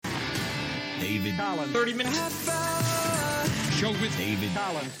David Collins. 30 minutes. Show with David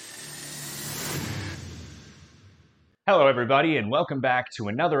Collins. Hello, everybody, and welcome back to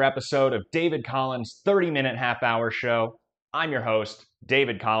another episode of David Collins' 30-minute half-hour show. I'm your host,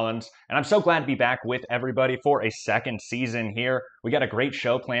 David Collins, and I'm so glad to be back with everybody for a second season here. We got a great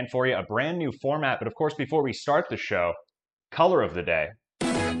show planned for you, a brand new format, but of course, before we start the show, color of the day.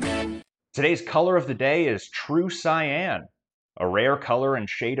 Today's color of the day is True Cyan, a rare color and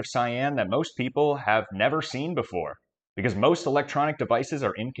shade of cyan that most people have never seen before, because most electronic devices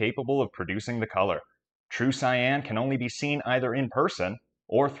are incapable of producing the color. True Cyan can only be seen either in person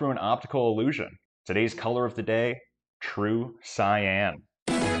or through an optical illusion. Today's color of the day, True Cyan.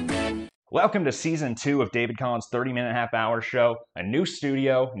 Welcome to Season 2 of David Collins' 30-minute half-hour show. A new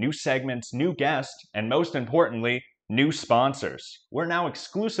studio, new segments, new guests, and most importantly, new sponsors. We're now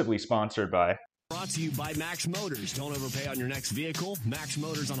exclusively sponsored by... Brought to you by Max Motors. Don't overpay on your next vehicle. Max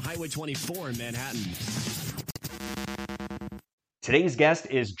Motors on Highway 24 in Manhattan. Today's guest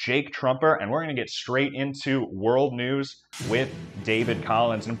is Jake Truemper, and we're going to get straight into world news with David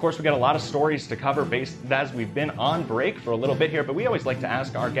Collins. And of course, we got a lot of stories to cover based as we've been on break for a little bit here, but we always like to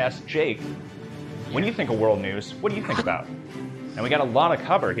ask our guest, Jake, when you think of world news, what do you think about? And we got a lot of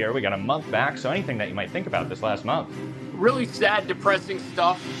cover here. We got a month back, so anything that you might think about this last month. Really sad, depressing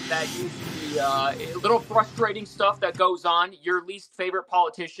stuff that used to be a little frustrating stuff that goes on. Your least favorite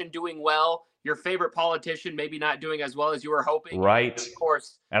politician doing well. Your favorite politician maybe not doing as well as you were hoping. Right. Of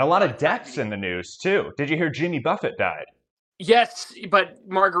course. And a lot of deaths in the news, too. Did you hear Jimmy Buffett died? Yes, but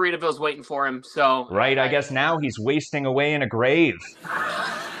Margaritaville's waiting for him, so... Right, I guess now he's wasting away in a grave.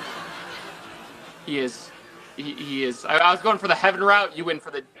 He is. He is. I was going for the heaven route. You went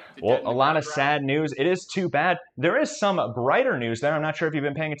for the well, a lot of sad news. It is too bad. There is some brighter news there. I'm not sure if you've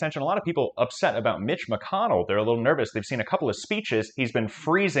been paying attention. A lot of people upset about Mitch McConnell. They're a little nervous. They've seen a couple of speeches. He's been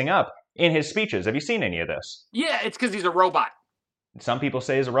freezing up in his speeches. Have you seen any of this? Yeah, it's because he's a robot. Some people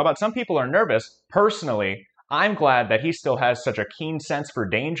say he's a robot. Some people are nervous. Personally, I'm glad that he still has such a keen sense for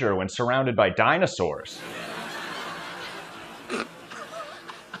danger when surrounded by dinosaurs.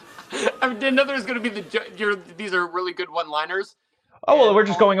 I didn't know there was going to be these are really good one-liners. Oh, well, we're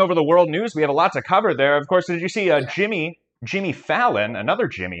just going over the world news. We have a lot to cover there. Of course, did you see Jimmy Fallon, another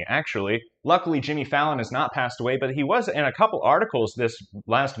Jimmy, actually. Luckily, Jimmy Fallon has not passed away, but he was in a couple articles this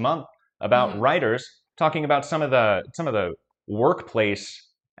last month about writers talking about some of the workplace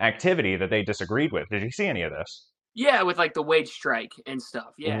activity that they disagreed with. Did you see any of this? Yeah, with like the wage strike and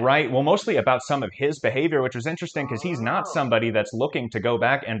stuff. Yeah. Right. Well, mostly about some of his behavior, which was interesting because he's not somebody that's looking to go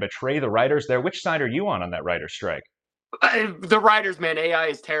back and betray the writers there. Which side are you on that writer's strike? The writers, man. AI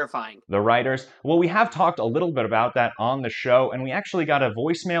is terrifying. The writers. Well, we have talked a little bit about that on the show, and we actually got a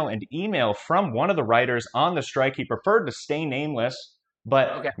voicemail and email from one of the writers on the strike. He preferred to stay nameless,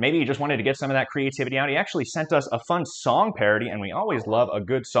 but maybe he just wanted to get some of that creativity out. He actually sent us a fun song parody, and we always love a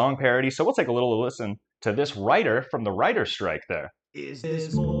good song parody, so we'll take a little listen to this writer from the writer's strike there. Is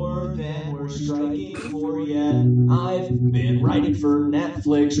this more than we're striking for yet? I've been writing for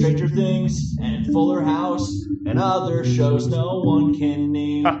Netflix, Stranger Things, and Fuller House, and other shows no one can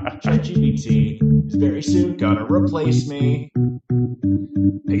name. ChatGPT is very soon gonna replace me.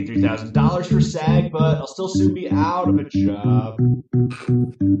 Paid $3,000 for SAG, but I'll still soon be out of a job.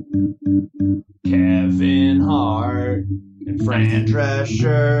 Kevin Hart and Fran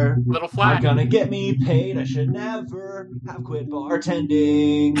Drescher Little flat. are gonna get me paid. I should never have quit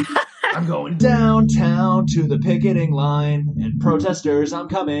bartending. I'm going downtown to the picketing line, and protesters, I'm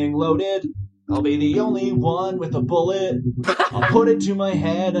coming loaded. I'll be the only one with a bullet. I'll put it to my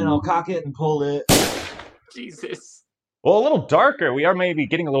head and I'll cock it and pull it. Jesus. Well, a little darker. We are maybe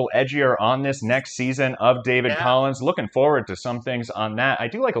getting a little edgier on this next season of David Collins. Looking forward to some things on that. I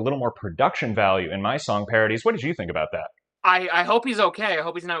do like a little more production value in my song parodies. What did you think about that? I hope he's okay. I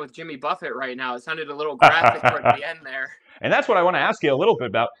hope he's not with Jimmy Buffett right now. It sounded a little graphic toward the end there. And that's what I want to ask you a little bit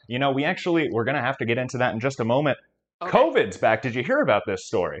about. You know, we're going to have to get into that in just a moment. Okay. COVID's back. Did you hear about this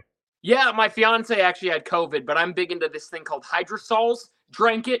story? Yeah, my fiance actually had COVID, but I'm big into this thing called hydrosols.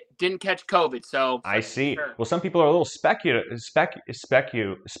 Drank it, didn't catch COVID, so... I see. Sure. Well, some people are a little speculative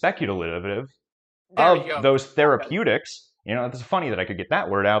of those therapeutics. You know, it's funny that I could get that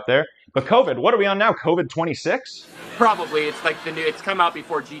word out there. But COVID, what are we on now? COVID 26? Probably. It's like it's come out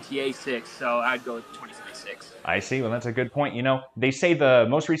before GTA 6, so I'd go with 2026. I see. Well, that's a good point. You know, they say the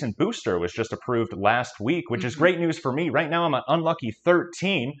most recent booster was just approved last week, which is great news for me. Right now, I'm an unlucky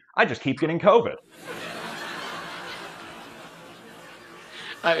 13. I just keep getting COVID.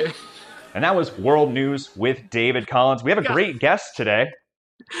 And that was World News with David Collins. We have a great guest today.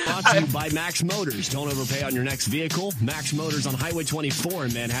 Brought to you by Max Motors. Don't overpay on your next vehicle. Max Motors on Highway 24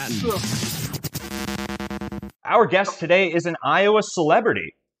 in Manhattan. Our guest today is an Iowa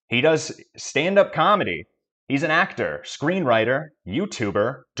celebrity. He does stand-up comedy. He's an actor, screenwriter,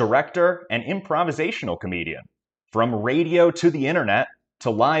 YouTuber, director, and improvisational comedian. From radio to the internet to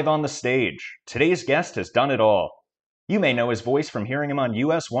live on the stage, today's guest has done it all. You may know his voice from hearing him on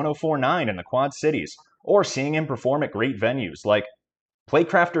US 1049 in the Quad Cities, or seeing him perform at great venues like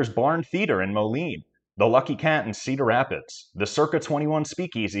Playcrafters Barn Theater in Moline, the Lucky Cat in Cedar Rapids, the Circa 21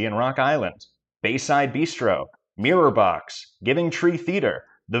 Speakeasy in Rock Island, Bayside Bistro, Mirror Box, Giving Tree Theater,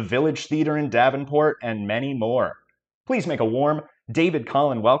 the Village Theater in Davenport, and many more. Please make a warm David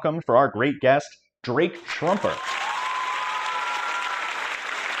Collin welcome for our great guest, Jake Truemper.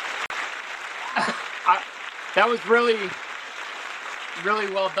 That was really,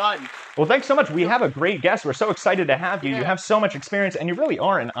 really well done. Well, thanks so much. We have a great guest. We're so excited to have you. Yeah. You have so much experience, and you really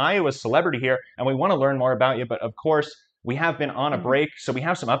are an Iowa celebrity here, and we want to learn more about you. But of course, we have been on a break, so we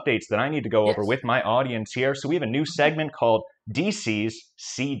have some updates that I need to go over with my audience here. So we have a new segment called DC's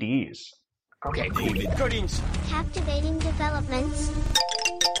CDs. Okay. David Goodings. Captivating developments.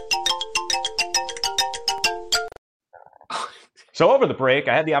 So over the break,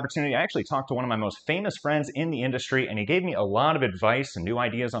 I had the opportunity, I actually talked to one of my most famous friends in the industry, and he gave me a lot of advice and new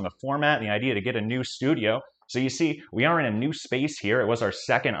ideas on the format and the idea to get a new studio. So you see, we are in a new space here. It was our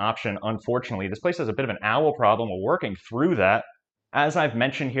second option, unfortunately. This place has a bit of an owl problem. We're working through that. As I've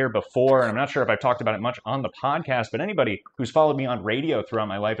mentioned here before, and I'm not sure if I've talked about it much on the podcast, but anybody who's followed me on radio throughout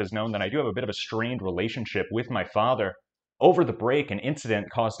my life has known that I do have a bit of a strained relationship with my father. Over the break, an incident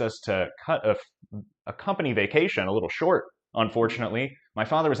caused us to cut a company vacation a little short. Unfortunately, my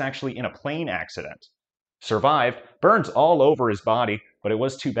father was actually in a plane accident. Survived, burns all over his body, but it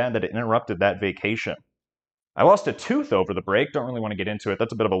was too bad that it interrupted that vacation. I lost a tooth over the break, don't really want to get into it,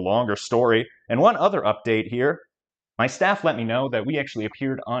 that's a bit of a longer story. And one other update here, my staff let me know that we actually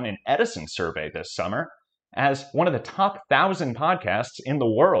appeared on an Edison survey this summer as one of the top 1,000 podcasts in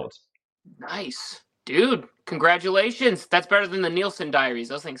the world. Nice. Dude, congratulations. That's better than the Nielsen Diaries.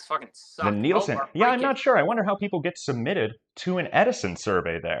 Those things fucking suck. The Nielsen, yeah, I'm not sure. I wonder how people get submitted to an Edison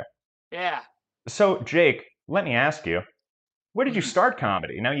survey there. Yeah. So, Jake, let me ask you, where did you start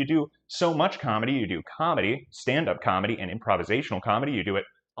comedy? Now, you do so much comedy. You do comedy, stand-up comedy, and improvisational comedy. You do it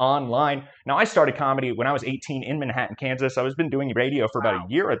online. Now, I started comedy when I was 18 in Manhattan, Kansas. I was been doing radio for about a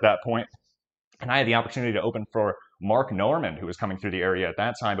year at that point, and I had the opportunity to open for Mark Norman, who was coming through the area at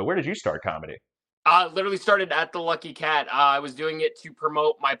that time. But where did you start comedy? Literally started at the Lucky Cat. I was doing it to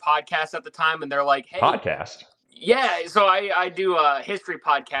promote my podcast at the time, and they're like, hey. Podcast? Yeah, so I do a history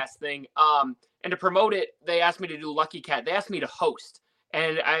podcast thing. And to promote it, they asked me to do Lucky Cat. They asked me to host.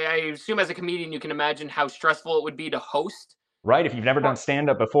 And I assume as a comedian, you can imagine how stressful it would be to host. Right, if you've never done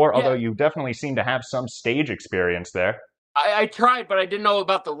stand-up before, although you definitely seem to have some stage experience there. I tried, but I didn't know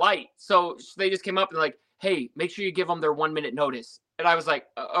about the light. So they just came up and like, hey, make sure you give them their 1 minute notice. And I was like,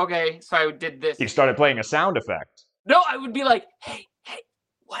 okay. So I did this. You started playing a sound effect. No, I would be like, hey,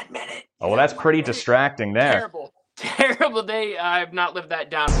 1 minute. Oh, well, that's pretty distracting there. Terrible day. I've not lived that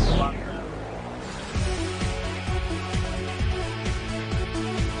down for a long time.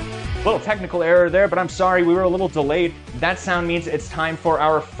 Little technical error there, but I'm sorry, we were a little delayed. That sound means it's time for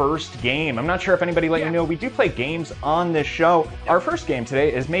our first game. I'm not sure if anybody let you know, we do play games on this show. Our first game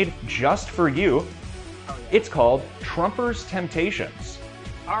today is made just for you. It's called Truemper's Temptations.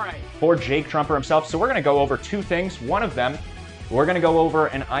 All right. For Jake Truemper himself. So we're going to go over two things. One of them, we're going to go over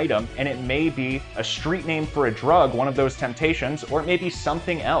an item, and it may be a street name for a drug, one of those temptations, or it may be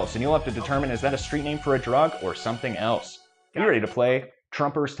something else. And you'll have to determine, is that a street name for a drug or something else? Are you ready to play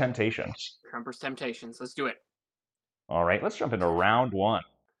Truemper's Temptations? Truemper's Temptations. Let's do it. All right, let's jump into round one.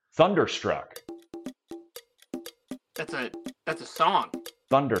 Thunderstruck. That's a song.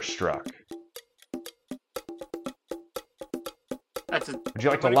 Thunderstruck. Would you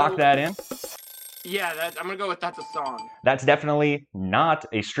like to lock that in? Yeah, I'm going to go with that's a song. That's definitely not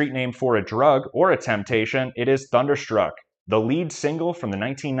a street name for a drug or a temptation. It is Thunderstruck, the lead single from the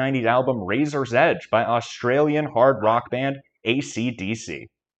 1990 album Razor's Edge by Australian hard rock band AC/DC.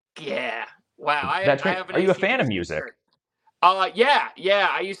 Yeah. Wow. Are you a fan of music? Yeah.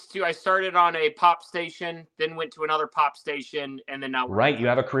 I started on a pop station, then went to another pop station, and then now. Right, you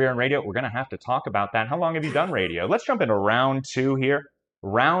have a career in radio. We're going to have to talk about that. How long have you done radio? Let's jump into round two here.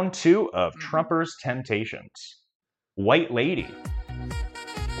 Round two of Truemper's Temptations. White Lady.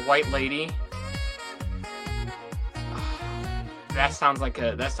 White Lady. That sounds like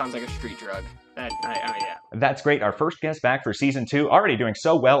a street drug. Yeah. That's great. Our first guest back for season 2, already doing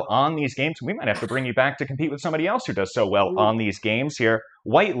so well on these games. We might have to bring you back to compete with somebody else who does so well on these games here.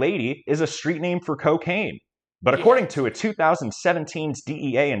 White Lady is a street name for cocaine. But according to a 2017's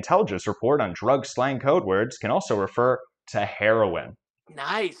DEA intelligence report on drug slang code words, can also refer to heroin.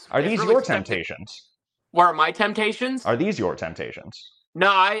 Nice. Are It's these really your specific. temptations? What are my temptations? Are these your temptations?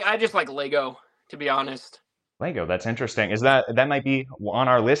 No, I just like Lego, to be honest. Lego, that's interesting. That might be on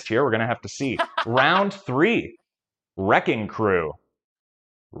our list here? We're going to have to see. Round 3, Wrecking Crew.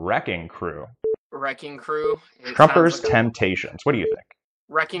 Wrecking Crew. Wrecking Crew. Trumper's Temptations. What do you think?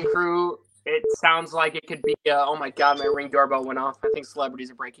 Wrecking Crew. It sounds like it could be. Oh my God, my Ring doorbell went off. I think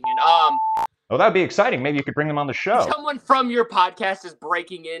celebrities are breaking in. Oh, that'd be exciting. Maybe you could bring them on the show. Someone from your podcast is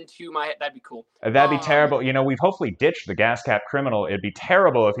breaking into my. That'd be cool. That'd be terrible. You know, we've hopefully ditched the gas cap criminal. It'd be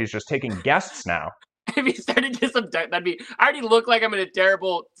terrible if he's just taking guests now. If he started just that'd be. I already look like I'm in a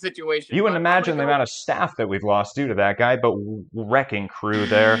terrible situation. You wouldn't imagine the amount of staff that we've lost due to that guy, but Wrecking Crew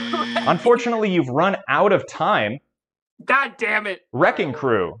there. Unfortunately, you've run out of time. God damn it. Wrecking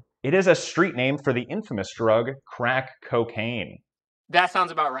Crew. It is a street name for the infamous drug crack cocaine. That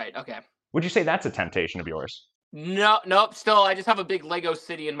sounds about right. Okay. Would you say that's a temptation of yours? No, nope. Still, I just have a big Lego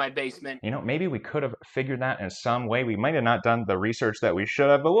city in my basement. You know, maybe we could have figured that in some way. We might have not done the research that we should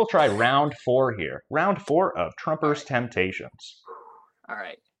have, but we'll try round 4 here. Round 4 of Trumper's Temptations. All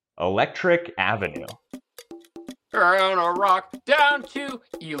right. Electric Avenue. We're gonna rock down to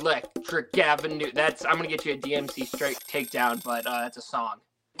Electric Avenue. I'm gonna get you a DMC straight takedown, but it's a song.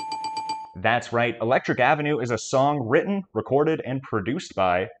 That's right. Electric Avenue is a song written, recorded, and produced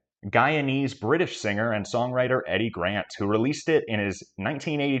by Guyanese British singer and songwriter Eddie Grant, who released it in his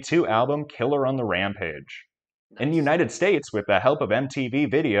 1982 album Killer on the Rampage. Nice. In the United States, with the help of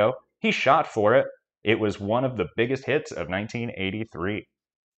MTV Video, he shot for it. It was one of the biggest hits of 1983.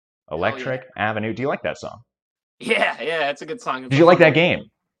 Electric Avenue. Do you like that song? Yeah, it's a good song. Did you like that game?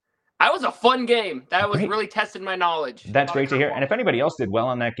 That was a fun game. That was really tested my knowledge. That's great to hear. And if anybody else did well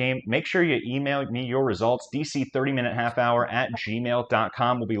on that game, make sure you email me your results,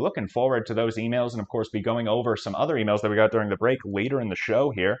 dc30minutehalfhour@gmail.com. We'll be looking forward to those emails and, of course, be going over some other emails that we got during the break later in the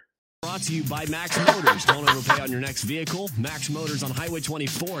show here. Brought to you by Max Motors. Don't overpay on your next vehicle. Max Motors on Highway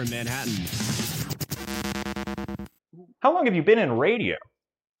 24 in Manhattan. How long have you been in radio?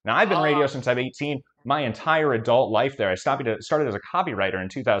 Now, I've been in radio since I'm 18. My entire adult life there. I started as a copywriter in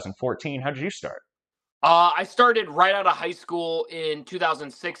 2014. How did you start? I started right out of high school in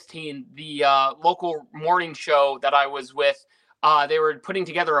 2016. The local morning show that I was with, they were putting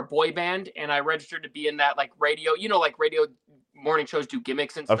together a boy band, and I registered to be in that radio. You know, like radio morning shows do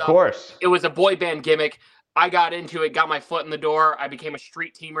gimmicks and stuff. Of course. It was a boy band gimmick. I got into it, got my foot in the door. I became a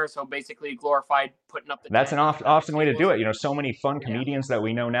street teamer, so basically glorified putting up the. That's an often way to do it. You know, so many fun comedians that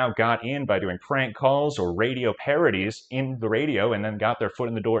we know now got in by doing prank calls or radio parodies in the radio, and then got their foot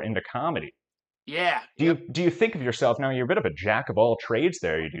in the door into comedy. Yeah. Do you think of yourself now? You're a bit of a jack of all trades.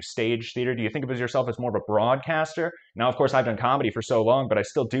 There, you do stage theater. Do you think of yourself as more of a broadcaster? Now, of course, I've done comedy for so long, but I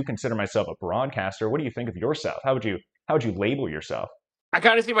still do consider myself a broadcaster. What do you think of yourself? How would you label yourself? I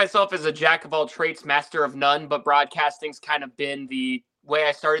kind of see myself as a jack of all trades, master of none, but broadcasting's kind of been the way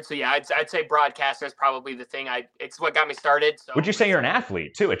I started. So yeah, I'd say broadcaster is probably the thing. It's what got me started. So. Would you say you're an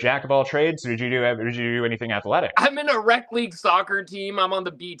athlete too, a jack of all trades? Or did you do anything athletic? I'm in a rec league soccer team. I'm on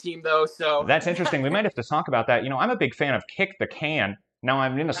the B team though, so. That's interesting. We might have to talk about that. You know, I'm a big fan of kick the can. Now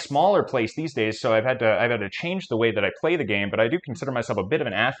I'm in a smaller place these days, so I've had to change the way that I play the game. But I do consider myself a bit of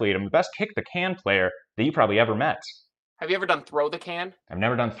an athlete. I'm the best kick the can player that you probably ever met. Have you ever done throw the can? I've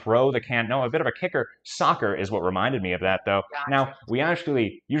never done throw the can. No, a bit of a kicker. Soccer is what reminded me of that, though. Gotcha. Now, we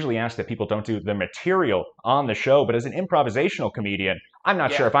actually usually ask that people don't do the material on the show, but as an improvisational comedian, I'm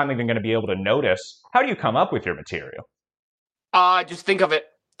not sure if I'm even going to be able to notice. How do you come up with your material? Just think of it.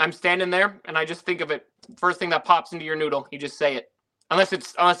 I'm standing there, and I just think of it. First thing that pops into your noodle, you just say it. Unless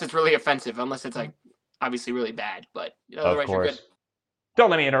it's really offensive, unless it's like obviously really bad, but otherwise you're good. Don't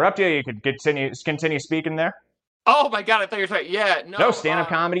let me interrupt you. You could continue speaking there. Oh my God, I thought you were saying, No, stand-up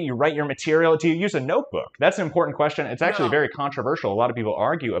comedy, you write your material. Do you use a notebook? That's an important question. It's actually very controversial. A lot of people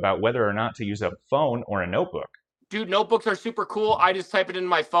argue about whether or not to use a phone or a notebook. Dude, notebooks are super cool. I just type it in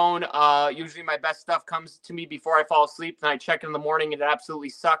my phone. Usually my best stuff comes to me before I fall asleep. Then I check it in the morning and it absolutely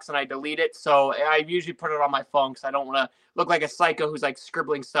sucks and I delete it. So I usually put it on my phone because I don't want to look like a psycho who's like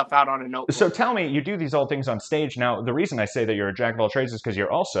scribbling stuff out on a notebook. So tell me, you do these old things on stage. Now, the reason I say that you're a jack of all trades is because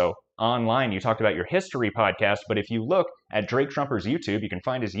you're also online. You talked about your history podcast, but if you look at Jake Truemper's YouTube, you can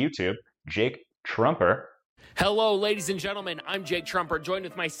find his YouTube, Jake Truemper. Hello, ladies and gentlemen. I'm Jake Truemper, joined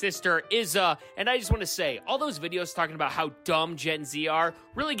with my sister, Izza, and I just want to say, all those videos talking about how dumb Gen Z are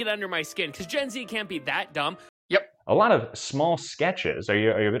really get under my skin, because Gen Z can't be that dumb. Yep. A lot of small sketches. Are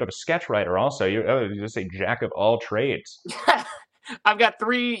you a bit of a sketch writer also? You just say jack of all trades. I've got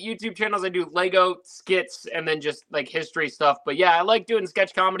 3 YouTube channels. I do Lego skits and then just like history stuff. But yeah, I like doing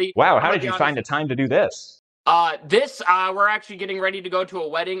sketch comedy. Wow, how did you find the time to do this? We're actually getting ready to go to a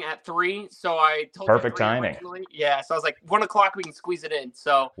wedding at 3. So I told Perfect you 3 timing. originally. Yeah, so I was like, 1 o'clock we can squeeze it in.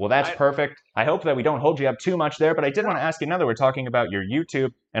 So well, that's perfect. I hope that we don't hold you up too much there, but I did want to ask you another. We're talking about your YouTube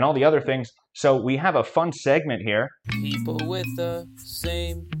and all the other things. So we have a fun segment here. People with the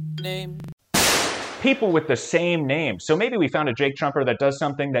same name. People with the same name. So maybe we found a Jake Truemper that does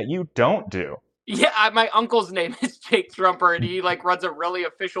something that you don't do. Yeah, my uncle's name is Jake Truemper, and he like runs a really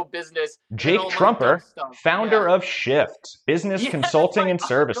official business. Jake Truemper, founder of Shift, business consulting and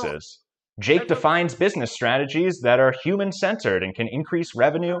services. Jake defines business strategies that are human-centered and can increase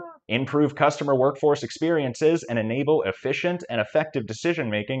revenue, improve customer workforce experiences, and enable efficient and effective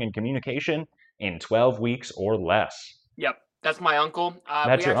decision-making and communication in 12 weeks or less. Yep, that's my uncle.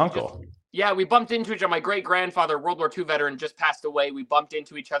 That's your uncle? Yeah, we bumped into each other. My great-grandfather, World War II veteran, just passed away. We bumped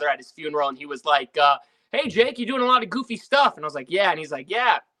into each other at his funeral, and he was like, hey, Jake, you doing a lot of goofy stuff? And I was like, yeah. And he's like,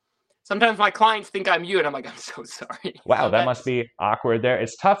 yeah. Sometimes my clients think I'm you. And I'm like, I'm so sorry. Wow, that must be awkward there.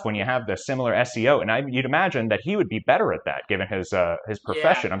 It's tough when you have the similar SEO. And you'd imagine that he would be better at that, given his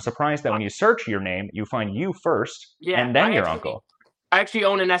profession. Yeah. I'm surprised that when you search your name, you find you first, and then your uncle. I actually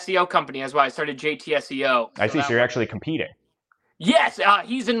own an SEO company. That's why I started JT SEO. I see, so you're actually competing. Yes,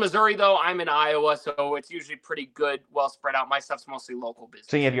 he's in Missouri, though. I'm in Iowa, so it's usually pretty good, well spread out. My stuff's mostly local business.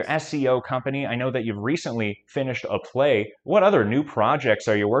 So you have your SEO company. I know that you've recently finished a play. What other new projects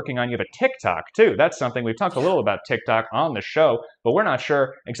are you working on? You have a TikTok, too. That's something. We've talked a little about TikTok on the show, but we're not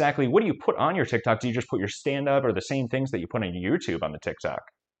sure exactly what do you put on your TikTok. Do you just put your stand-up or the same things that you put on YouTube on the TikTok?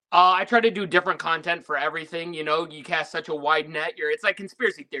 I try to do different content for everything. You know, you cast such a wide net. It's like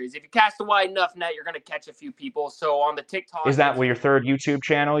conspiracy theories. If you cast a wide enough net, you're going to catch a few people. So on the TikTok... Is that your third YouTube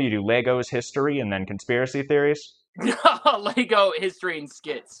channel? You do Legos, history, and then conspiracy theories? Lego, history, and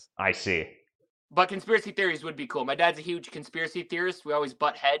skits. I see. But conspiracy theories would be cool. My dad's a huge conspiracy theorist. We always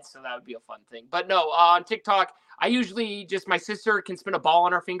butt heads, so that would be a fun thing. But no, on TikTok, I usually just, my sister can spin a ball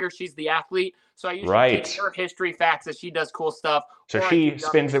on her finger. She's the athlete. So I usually take her history facts as she does cool stuff. So she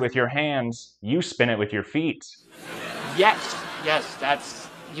spins it with your hands. You spin it with your feet. Yes,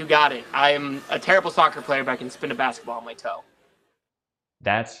 you got it. I am a terrible soccer player, but I can spin a basketball on my toe.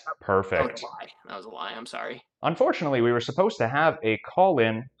 That's perfect. That was a lie. I'm sorry. Unfortunately, we were supposed to have a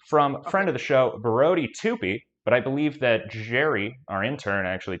call-in from friend of the show, Brody Tupi, but I believe that Jerry, our intern,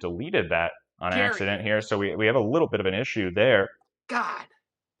 actually deleted that on accident here, so we have a little bit of an issue there. God,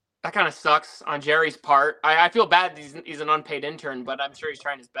 that kind of sucks on Jerry's part. I feel bad he's an unpaid intern, but I'm sure he's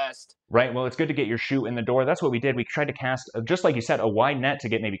trying his best. Right, well, it's good to get your shoe in the door. That's what we did. We tried to cast, just like you said, a wide net to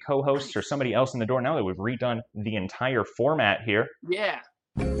get maybe co-hosts or somebody else in the door. Now that we've redone the entire format here. Yeah.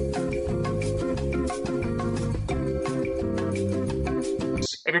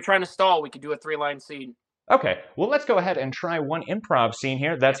 If you're trying to stall, we could do a 3-line scene. Okay, well, let's go ahead and try one improv scene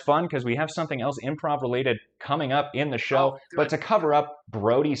here. That's fun because we have something else improv-related coming up in the show. But to cover up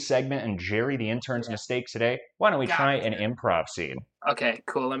Brody's segment and Jerry the intern's mistakes today, why don't we try an improv scene? Okay,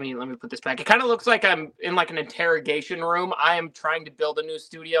 cool. Let me put this back. It kind of looks like I'm in like an interrogation room. I am trying to build a new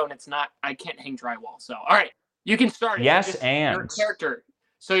studio, and it's not. I can't hang drywall. So, all right, you can start. Yes, and your character.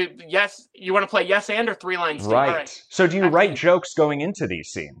 So, yes, you want to play yes and or 3-line scene? Right. All right. So, do you write jokes going into these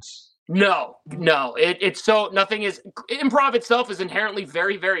scenes? No. It's so nothing is improv itself is inherently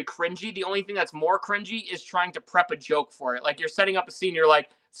very, very cringy. The only thing that's more cringy is trying to prep a joke for it. Like you're setting up a scene, you're like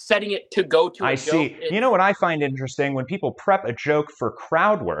setting it to go to a joke. I see. You know what I find interesting when people prep a joke for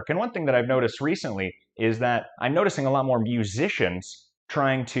crowd work, and one thing that I've noticed recently is that I'm noticing a lot more musicians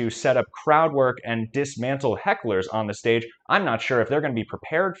trying to set up crowd work and dismantle hecklers on the stage. I'm not sure if they're going to be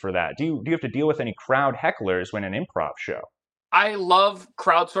prepared for that. Do you have to deal with any crowd hecklers when an improv show? I love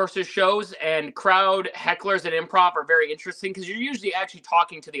crowdsourced shows, and crowd hecklers and improv are very interesting because you're usually actually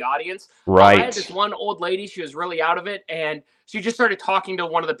talking to the audience. Right. I had this one old lady, she was really out of it, and she just started talking to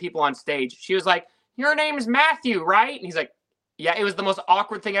one of the people on stage. She was like, "Your name is Matthew, right?" And he's like, "Yeah." It was the most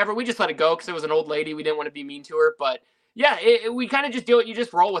awkward thing ever. We just let it go because it was an old lady. We didn't want to be mean to her, but yeah, we kind of just do it. You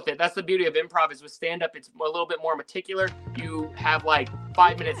just roll with it. That's the beauty of improv is with stand-up, it's a little bit more meticulous. You have like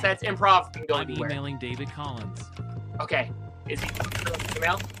 5-minute sets. Improv can go anywhere. I'm emailing David Collins. Okay. Is he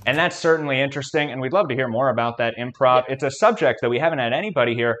email? And that's certainly interesting, and we'd love to hear more about that improv. Yeah. It's a subject that we haven't had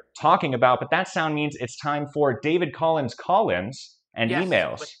anybody here talking about, but that sound means it's time for David Collins call-ins and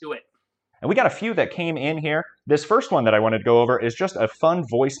emails. Let's do it. And we got a few that came in here. This first one that I wanted to go over is just a fun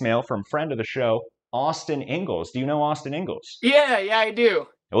voicemail from friend of the show, Austin Ingalls. Do you know Austin Ingalls? Yeah, I do.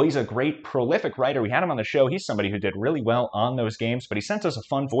 Well, he's a great, prolific writer. We had him on the show. He's somebody who did really well on those games, but he sent us a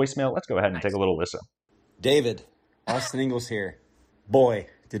fun voicemail. Let's go ahead and take a little listen. David, Austin Ingalls here. Boy,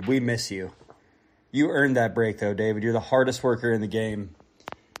 did we miss you. You earned that break, though, David. You're the hardest worker in the game,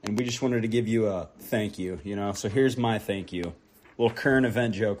 and we just wanted to give you a thank you, So here's my thank you. A little current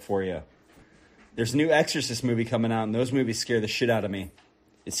event joke for you. There's a new Exorcist movie coming out, and those movies scare the shit out of me.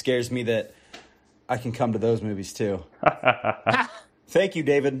 It scares me that I can come to those movies, too. Thank you,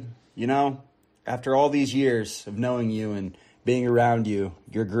 David. After all these years of knowing you and being around you,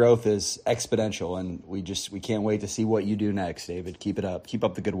 your growth is exponential, and we can't wait to see what you do next, David. Keep it up. Keep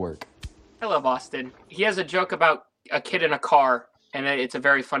up the good work. I love Austin. He has a joke about a kid in a car, and it's a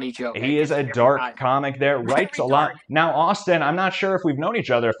very funny joke. He is a dark comic there, writes a lot. Now, Austin, I'm not sure if we've known each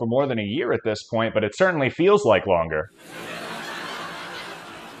other for more than a year at this point, but it certainly feels like longer.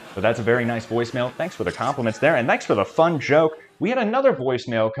 But that's a very nice voicemail. Thanks for the compliments there, and thanks for the fun joke. We had another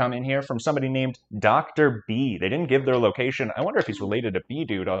voicemail come in here from somebody named Dr. B. They didn't give their location. I wonder if he's related to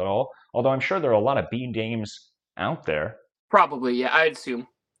B-Dude at all, although I'm sure there are a lot of B names out there. Probably, yeah, I'd assume.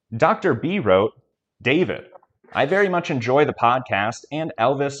 Dr. B wrote, David, I very much enjoy the podcast, and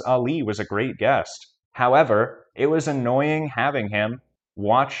Elvis Ali was a great guest. However, it was annoying having to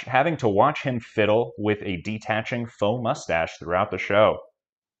watch him fiddle with a detaching faux mustache throughout the show.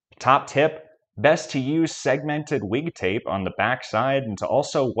 Top tip, best to use segmented wig tape on the back side and to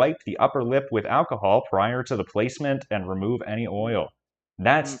also wipe the upper lip with alcohol prior to the placement and remove any oil.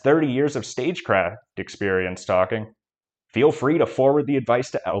 That's 30 years of stagecraft experience talking. Feel free to forward the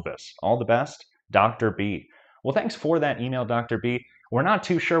advice to Elvis. All the best, Dr. B. Well, thanks for that email, Dr. B. We're not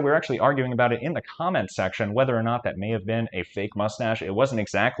too sure. We're actually arguing about it in the comments section, whether or not that may have been a fake mustache. It wasn't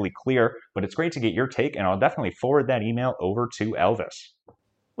exactly clear, but it's great to get your take, and I'll definitely forward that email over to Elvis.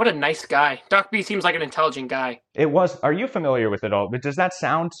 What a nice guy. Doc B seems like an intelligent guy. It was. Are you familiar with it all? But does that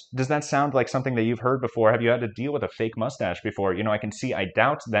sound like something that you've heard before? Have you had to deal with a fake mustache before? I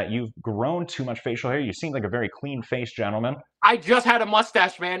doubt that you've grown too much facial hair. You seem like a very clean-faced gentleman. I just had a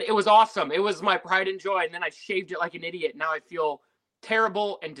mustache, man. It was awesome. It was my pride and joy, and then I shaved it like an idiot. Now I feel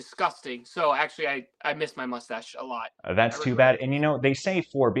terrible and disgusting. So actually, I miss my mustache a lot. That's too bad. And they say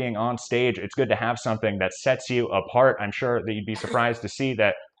for being on stage, it's good to have something that sets you apart. I'm sure that you'd be surprised to see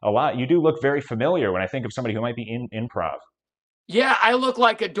that you do look very familiar when I think of somebody who might be in improv. Yeah, I look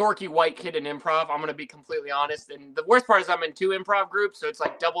like a dorky white kid in improv. I'm going to be completely honest. And the worst part is I'm in 2 improv groups, so it's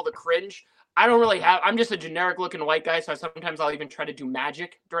like double the cringe. I'm just a generic looking white guy, so sometimes I'll even try to do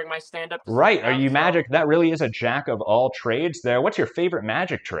magic during my stand-up. Right, are you magic? That really is a jack of all trades there. What's your favorite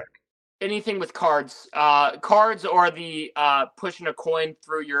magic trick? Anything with cards. Cards or the pushing a coin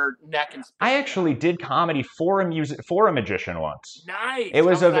through your neck. I actually did comedy for a magician once. Nice. It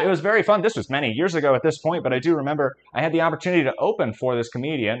was very fun. This was many years ago at this point, but I do remember I had the opportunity to open for this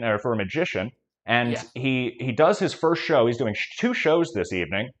comedian, or for a magician, and he does his first show. He's doing 2 shows this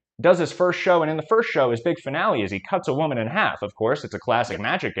evening. Does his first show, and in the first show, his big finale is he cuts a woman in half. Of course, it's a classic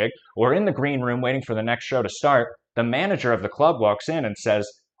magic gig. We're in the green room waiting for the next show to start. The manager of the club walks in and says,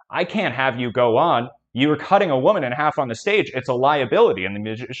 I can't have you go on. You were cutting a woman in half on the stage. It's a liability. And the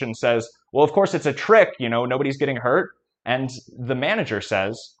magician says, well, of course, it's a trick. Nobody's getting hurt. And the manager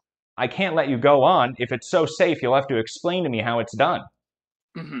says, I can't let you go on. If it's so safe, you'll have to explain to me how it's done.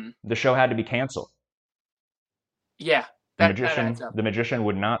 Mm-hmm. The show had to be canceled. Yeah. The magician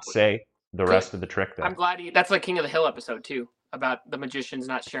would not say the rest of the trick there. I'm glad that's like King of the Hill episode too, about the magicians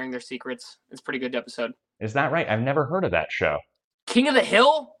not sharing their secrets. It's a pretty good episode. Is that right? I've never heard of that show. King of the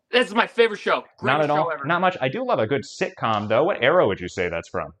Hill? That's my favorite show. Not at all. Ever. Not much. I do love a good sitcom though. What era would you say that's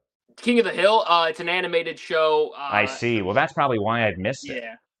from? King of the Hill. It's an animated show. I see. Well, that's probably why I'd missed it.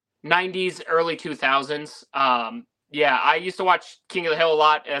 Yeah. 90s, early 2000s. Yeah, I used to watch King of the Hill a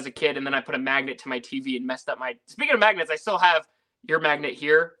lot as a kid, and then I put a magnet to my TV and messed up my... Speaking of magnets, I still have your magnet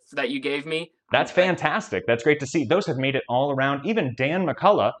here that you gave me. That's fantastic. That's great to see. Those have made it all around. Even Dan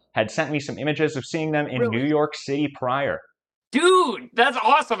McCullough had sent me some images of seeing them in New York City prior. Dude, that's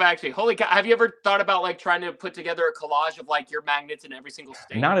awesome, actually. Holy cow. Have you ever thought about, trying to put together a collage of, your magnets in every single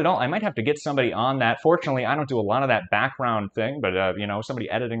state? Not at all. I might have to get somebody on that. Fortunately, I don't do a lot of that background thing, but, somebody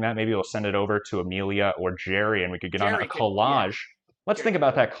editing that, maybe we'll send it over to Amelia or Jerry, and we could get on a collage. Let's think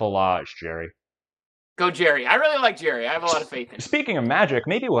about that collage, Jerry. Go, Jerry. I really like Jerry. I have a lot of faith in him. Speaking of magic,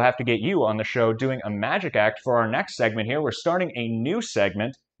 maybe we'll have to get you on the show doing a magic act for our next segment here. We're starting a new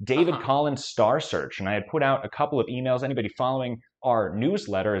segment, David Collins Star Search, and I had put out a couple of emails. Anybody following our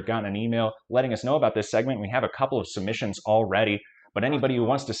newsletter has gotten an email letting us know about this segment. We have a couple of submissions already, but anybody who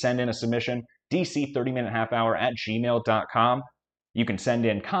wants to send in a submission, dc30minutehalfhour@gmail.com. You can send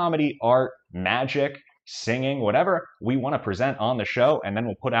in comedy, art, magic, singing, whatever we want to present on the show, and then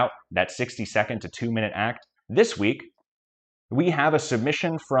we'll put out that 60-second to 2-minute act. This week, we have a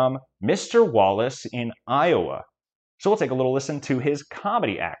submission from Mr. Wallace in Iowa. So we'll take a little listen to his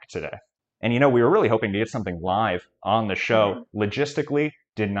comedy act today. And we were really hoping to get something live on the show. Logistically,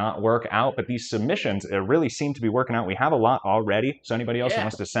 did not work out, but these submissions really seem to be working out. We have a lot already, so anybody else who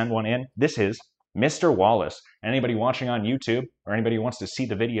wants to send one in, this is Mr. Wallace. Anybody watching on YouTube or anybody who wants to see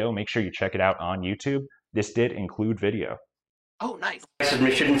the video, make sure you check it out on YouTube. This did include video. Oh, nice.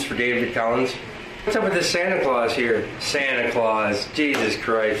 Submissions for David Collins. What's up with this Santa Claus here? Santa Claus, Jesus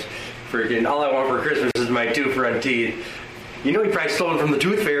Christ. Freaking, all I want for Christmas is my two front teeth. You know he probably stole it from the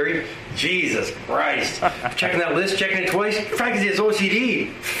Tooth Fairy. Jesus Christ. Checking that list, checking it twice. Probably because he has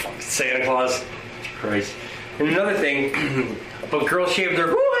OCD. Santa Claus. Christ. And another thing, but girls shave their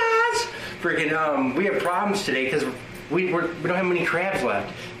hoo-has. Freaking, we have problems today because we don't have many crabs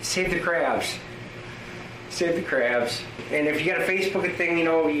left. Save the crabs. Save the crabs. And if you got a Facebook thing,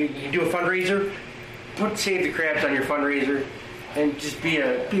 you do a fundraiser, put Save the Crabs on your fundraiser and just be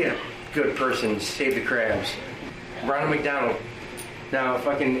a good person. Save the crabs. Ronald McDonald. Now,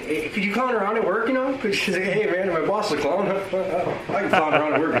 could you clown around at work, Could you say, hey, man, my boss is a clown. I can clown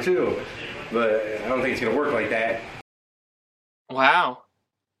around at work, too. But I don't think it's going to work like that. Wow.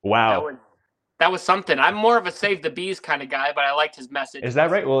 That was something. I'm more of a Save the Bees kind of guy, but I liked his message. Is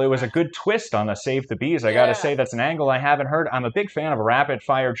that right? Well, it was a good twist on the Save the Bees. I got to say, that's an angle I haven't heard. I'm a big fan of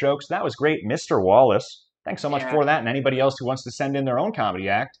rapid-fire jokes. That was great. Mr. Wallace, thanks so much for that. And anybody else who wants to send in their own comedy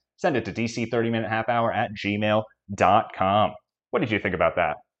act, send it to dc30minutehalfhour@gmail.com. What did you think about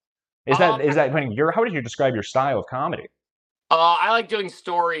that? How would you describe your style of comedy? I like doing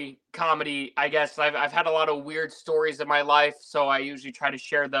story comedy, I guess. I've had a lot of weird stories in my life, so I usually try to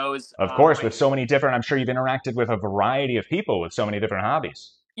share those. Of course, with so many different, I'm sure you've interacted with a variety of people with so many different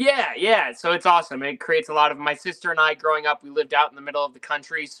hobbies. Yeah. So it's awesome. It creates a lot of, my sister and I growing up, we lived out in the middle of the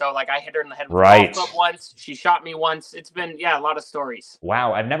country. So I hit her in the head with a golf club once. She shot me once. It's been, a lot of stories.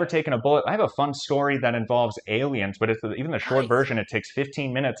 Wow. I've never taken a bullet. I have a fun story that involves aliens, but it's even the short version. It takes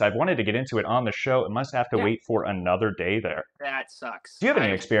 15 minutes. I've wanted to get into it on the show. It must have to wait for another day there. That sucks. Do you have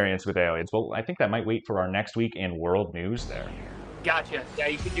any experience with aliens? Well, I think that might wait for our next week in World News there. Gotcha. Yeah,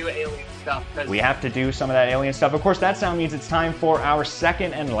 you can do alien stuff. We have to do some of that alien stuff. Of course, that sound means it's time for our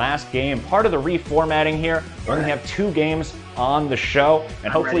second and last game. Part of the reformatting here, we only have 2 games on the show,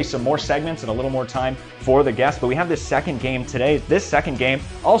 and hopefully some more segments and a little more time for the guests. But we have this second game today. This second game,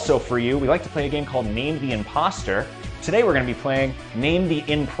 also for you, we like to play a game called Name the Improv'ster. Today we're going to be playing Name the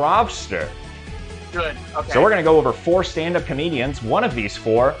Improv'ster. Good. Okay. So we're going to go over 4 stand-up comedians. One of these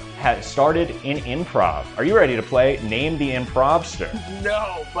 4 has started in improv. Are you ready to play Name the Improv'ster?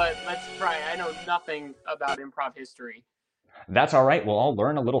 No, but let's try. I know nothing about improv history. That's all right. We'll all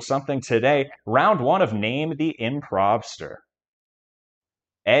learn a little something today. Round 1 of Name the Improv'ster.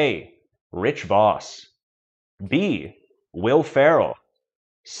 A. Rich Voss. B. Will Ferrell.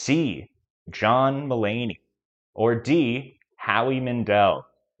 C. John Mulaney. Or D. Howie Mandel.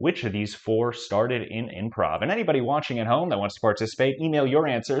 Which of these 4 started in improv? And anybody watching at home that wants to participate, email your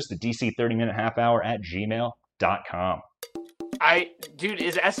answers to dc30minutehalfhour@gmail.com. Dude,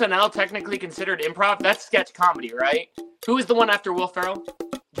 is SNL technically considered improv? That's sketch comedy, right? Who is the one after Will Ferrell?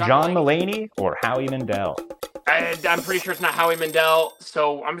 John Mulaney or Howie Mandel? I'm pretty sure it's not Howie Mandel,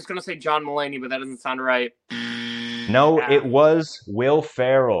 so I'm just going to say John Mulaney, but that doesn't sound right. No, it was Will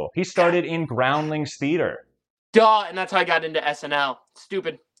Ferrell. He started in Groundlings Theater. Duh, and that's how I got into SNL.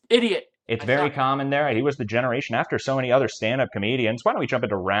 Stupid. Idiot. It's very common there. He was the generation after so many other stand-up comedians. Why don't we jump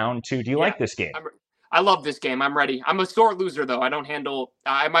into round 2? Do you like this game? I love this game. I'm ready. I'm a sore loser, though. I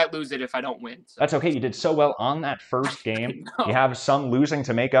might lose it if I don't win. So. That's okay. You did so well on that first game. You have some losing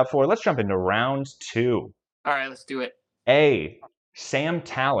to make up for. Let's jump into round 2. All right, let's do it. A. Sam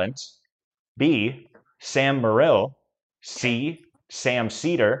Talent. B. Sam Morrill. C. Sam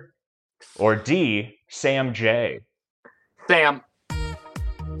Cedar. Or D. Sam J. Sam.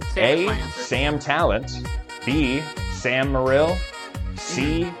 A. Sam Talent. B. Sam Morrill.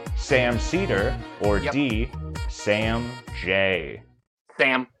 C. Sam Cedar. Or D. Sam J.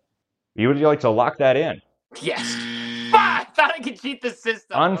 Sam. Would you like to lock that in? Yes. I thought I could cheat the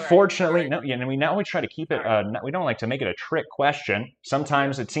system. Unfortunately, no. We try to keep it. We don't like to make it a trick question.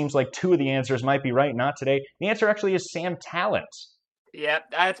 Sometimes it seems like 2 of the answers might be right. Not today. The answer actually is Sam Talent. Yeah,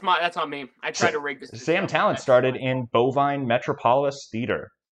 that's on me. I tried to rig this. Sam Talent started in Bovine Metropolis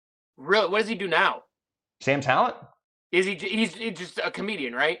Theater. Really? What does he do now? Sam Talent? He's just a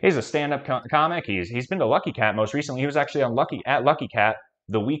comedian, right? He's a stand-up comic. He's been to Lucky Cat most recently. He was actually on Lucky Cat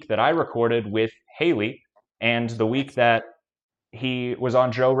the week that I recorded with Haley, and the week that he was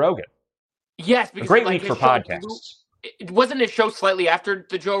on Joe Rogan. Yes, because a great week for podcasts. Wasn't his show slightly after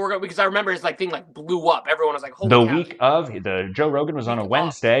the Joe Rogan? Because I remember his thing blew up. Everyone was like, "Holy The cow." week of the Joe Rogan was on a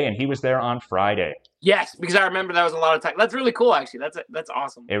Wednesday, and he was there on Friday. Yes, because I remember that was a lot of time. That's really cool, actually. That's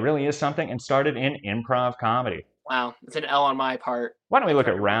awesome. It really is something, and started in improv comedy. Wow, it's an L on my part. Why don't we look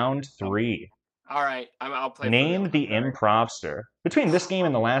at round 3? All right, I'll play. Name the Improv'ster. Between this game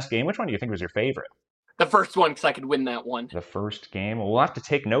and the last game, which one do you think was your favorite? The first one, because I could win that one. The first game. Well, we'll have to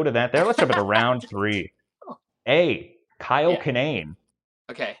take note of that there. Let's jump into round 3. A. Kyle Kinane.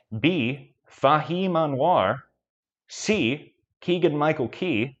 Okay. B. Fahim Anwar. C. Keegan-Michael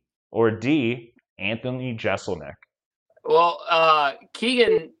Key. Or D. Anthony Jeselnik. Well,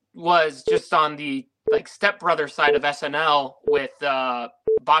 Keegan was just on the stepbrother side of SNL with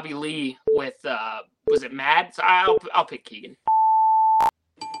Bobby Lee with was it Mad? So I'll pick Keegan.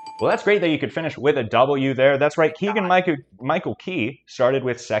 Well, that's great that you could finish with a W there. That's right. Keegan-Michael Key started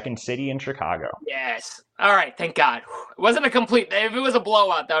with Second City in Chicago. Yes. All right. Thank God. It wasn't a complete. If it was a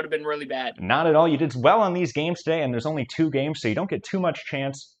blowout, that would have been really bad. Not at all. You did well on these games today, and there's only 2 games, so you don't get too much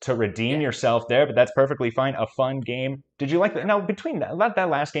chance to redeem yourself there, but that's perfectly fine. A fun game. Did you like that? Now, between that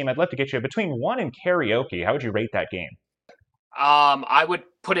last game, I'd love to get you between 1 and karaoke. How would you rate that game? I would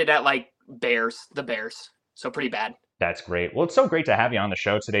put it at the Bears. So pretty bad. That's great. Well, it's so great to have you on the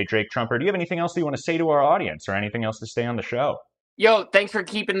show today, Jake Truemper. Do you have anything else that you want to say to our audience or anything else to stay on the show? Yo, thanks for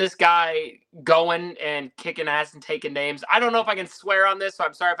keeping this guy going and kicking ass and taking names. I don't know if I can swear on this, so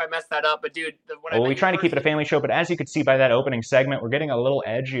I'm sorry if I messed that up. But, dude, we try to keep it a family show, but as you could see by that opening segment, we're getting a little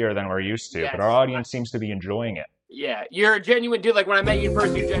edgier than we're used to. Yes. But our audience seems to be enjoying it. Yeah, you're a genuine dude. Like, when I met you in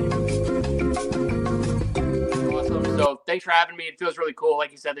person, you're genuine. Awesome. So, thanks for having me. It feels really cool.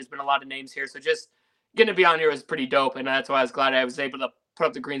 Like you said, there's been a lot of names here. So, just getting to be on here was pretty dope, and that's why I was glad I was able to put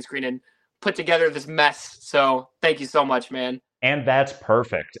up the green screen and put together this mess. So thank you so much, man. And that's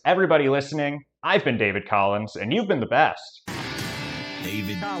perfect. Everybody listening, I've been David Collins, and you've been the best.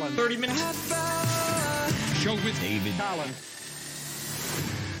 David Collins. 30 minutes. Show with David Collins.